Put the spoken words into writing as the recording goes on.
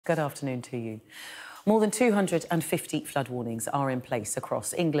Good afternoon to you. More than 250 flood warnings are in place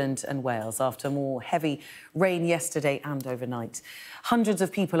across England and Wales after more heavy rain yesterday and overnight. Hundreds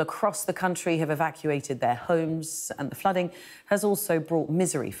of people across the country have evacuated their homes, and the flooding has also brought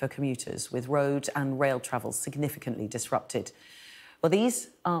misery for commuters, with road and rail travel significantly disrupted. Well, these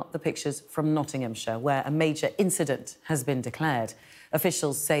are the pictures from Nottinghamshire, where a major incident has been declared.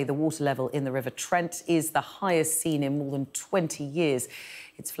 Officials say the water level in the River Trent is the highest seen in more than 20 years.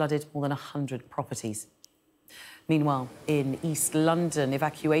 It's flooded more than 100 properties. Meanwhile, in East London,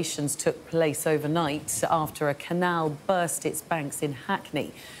 evacuations took place overnight after a canal burst its banks in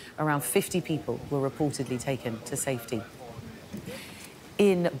Hackney. Around 50 people were reportedly taken to safety.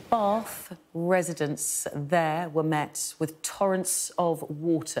 In Bath, residents there were met with torrents of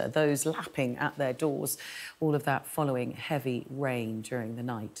water, those lapping at their doors, all of that following heavy rain during the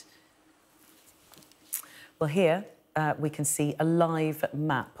night. Well, here we can see a live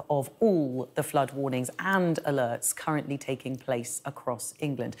map of all the flood warnings and alerts currently taking place across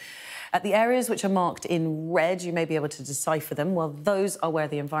England. At the areas which are marked in red, you may be able to decipher them. Well, those are where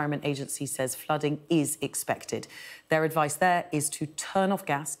the Environment Agency says flooding is expected. Their advice there is to turn off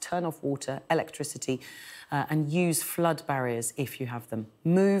gas, turn off water, electricity, and use flood barriers if you have them.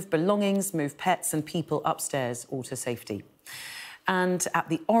 Move belongings, move pets and people upstairs or to safety. And at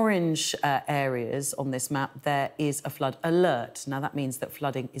the orange areas on this map, there is a flood alert. Now, that means that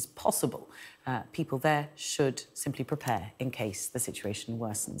flooding is possible. People there should simply prepare in case the situation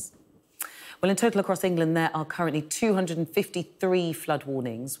worsens. Well, in total across England, there are currently 253 flood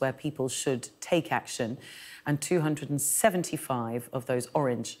warnings where people should take action, and 275 of those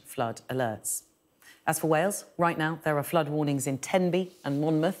orange flood alerts. As for Wales, right now, there are flood warnings in Tenby and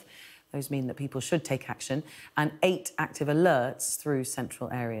Monmouth. Those mean that people should take action, and 8 active alerts through central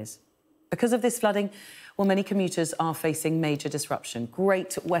areas. Because of this flooding, well, many commuters are facing major disruption.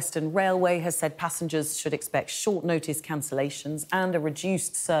 Great Western Railway has said passengers should expect short-notice cancellations and a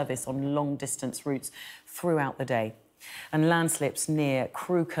reduced service on long-distance routes throughout the day. And landslips near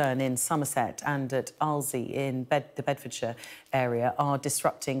Crewkerne in Somerset and at Alsey in the Bedfordshire area are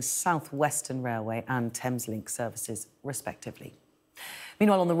disrupting South Western Railway and Thameslink services, respectively.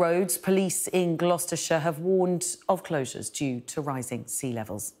 Meanwhile, on the roads, police in Gloucestershire have warned of closures due to rising sea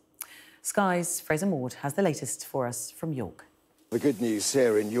levels. Sky's Fraser Maud has the latest for us from York. The good news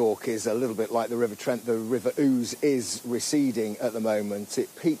here in York is a little bit like the River Trent. The River Ouse is receding at the moment.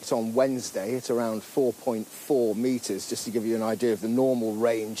 It peaked on Wednesday at around 4.4 metres. Just to give you an idea of the normal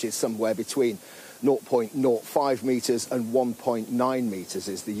range is somewhere between 0.05 metres and 1.9 metres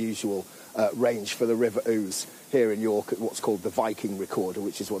is the usual range for the River Ouse here in York at what's called the Viking recorder,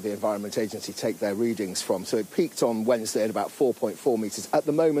 which is what the Environment Agency take their readings from. So it peaked on Wednesday at about 4.4 metres. At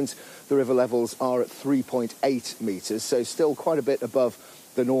the moment, the river levels are at 3.8 metres, so still quite a bit above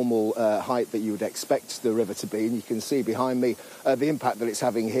the normal height that you would expect the river to be. And you can see behind me the impact that it's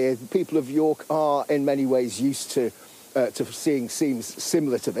having here. The people of York are in many ways used to seeing scenes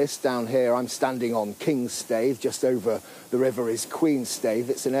similar to this. Down here, I'm standing on King's Stave. Just over the river is Queen's Stave.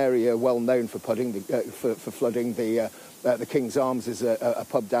 It's an area well known for flooding. The King's Arms is a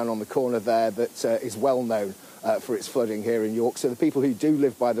pub down on the corner there that is well known for its flooding here in York. So the people who do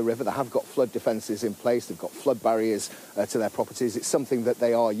live by the river, they have got flood defences in place. They've got flood barriers to their properties. It's something that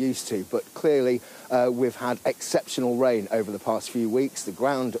they are used to. But clearly, we've had exceptional rain over the past few weeks. The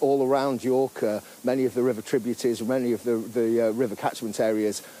ground all around York, many of the river tributaries, many of the river catchment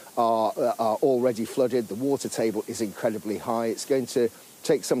areas are already flooded. The water table is incredibly high. It's going to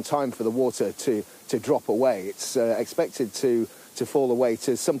take some time for the water to drop away. It's expected to fall away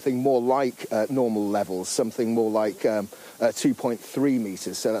to something more like normal levels, something more like 2.3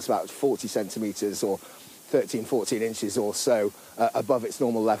 metres. So that's about 40 centimetres or 13, 14 inches or so above its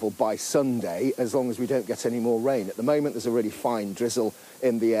normal level by Sunday, as long as we don't get any more rain. At the moment, there's a really fine drizzle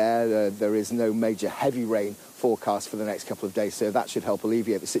in the air. There is no major heavy rain forecast for the next couple of days, so that should help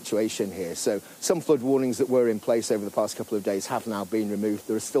alleviate the situation here. So some flood warnings that were in place over the past couple of days have now been removed.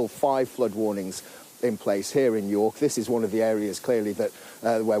 There are still 5 flood warnings in place here in York. This is one of the areas clearly that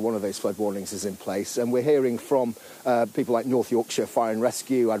where one of those flood warnings is in place, and we're hearing from people like North Yorkshire Fire and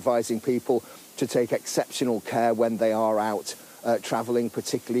Rescue advising people to take exceptional care when they are out travelling,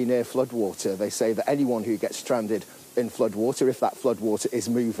 particularly near floodwater. They say that anyone who gets stranded in floodwater, if that floodwater is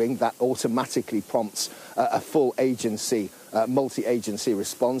moving, that automatically prompts a full agency, multi-agency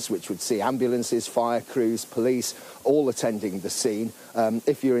response, which would see ambulances, fire crews, police, all attending the scene.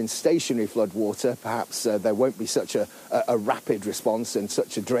 If you're in stationary floodwater, perhaps there won't be such a rapid response and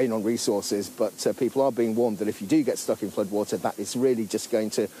such a drain on resources, but people are being warned that if you do get stuck in floodwater, that is really just going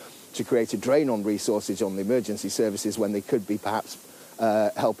to create a drain on resources on the emergency services when they could be perhaps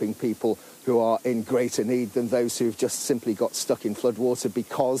helping people who are in greater need than those who've just simply got stuck in floodwater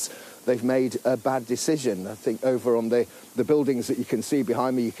because they've made a bad decision. I think over on the buildings that you can see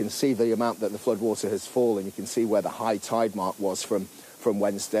behind me, you can see the amount that the floodwater has fallen. You can see where the high tide mark was from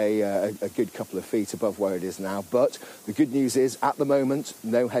Wednesday, a good couple of feet above where it is now. But the good news is, at the moment,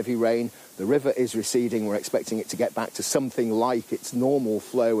 no heavy rain. The river is receding. We're expecting it to get back to something like its normal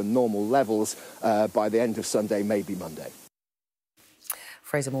flow and normal levels by the end of Sunday, maybe Monday.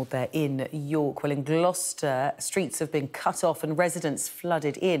 Fraser Maud there in York. Well, in Gloucester, streets have been cut off and residents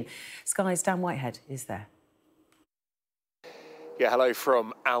flooded in. Sky's Dan Whitehead is there. Yeah, hello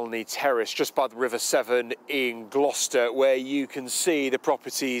from Alney Terrace, just by the River Severn in Gloucester, where you can see the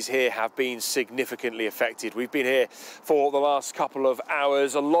properties here have been significantly affected. We've been here for the last couple of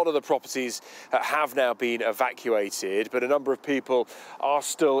hours. A lot of the properties have now been evacuated, but a number of people are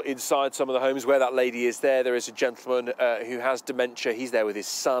still inside some of the homes. Where that lady is there is a gentleman who has dementia. He's there with his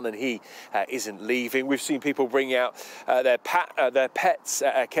son and he isn't leaving. We've seen people bring out their pets,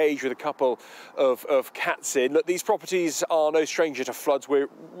 a cage with a couple of cats in. Look, these properties are no stranger to floods. We're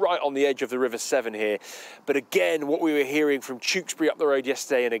right on the edge of the River Severn here. But again, what we were hearing from Tewkesbury up the road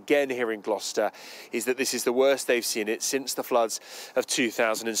yesterday and again here in Gloucester is that this is the worst they've seen it since the floods of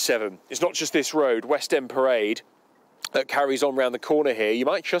 2007. It's not just this road, West End Parade, that carries on round the corner here. You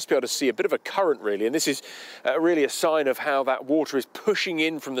might just be able to see a bit of a current, really, and this is really a sign of how that water is pushing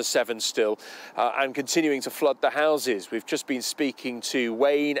in from the Severn still and continuing to flood the houses. We've just been speaking to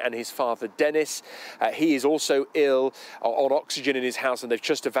Wayne and his father Dennis. He is also ill, on oxygen in his house, and they've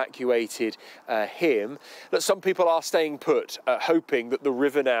just evacuated him. But some people are staying put, hoping that the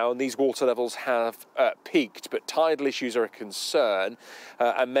river now and these water levels have peaked, but tidal issues are a concern,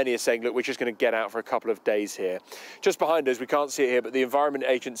 and many are saying, look, we're just going to get out for a couple of days here. Just behind us, we can't see it here, but the Environment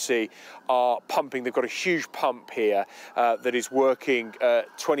Agency are pumping. They've got a huge pump here that is working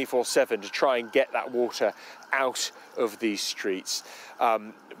 24/7 to try and get that water out of these streets.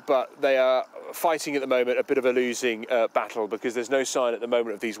 But they are fighting at the moment a bit of a losing battle because there's no sign at the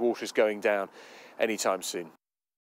moment of these waters going down anytime soon.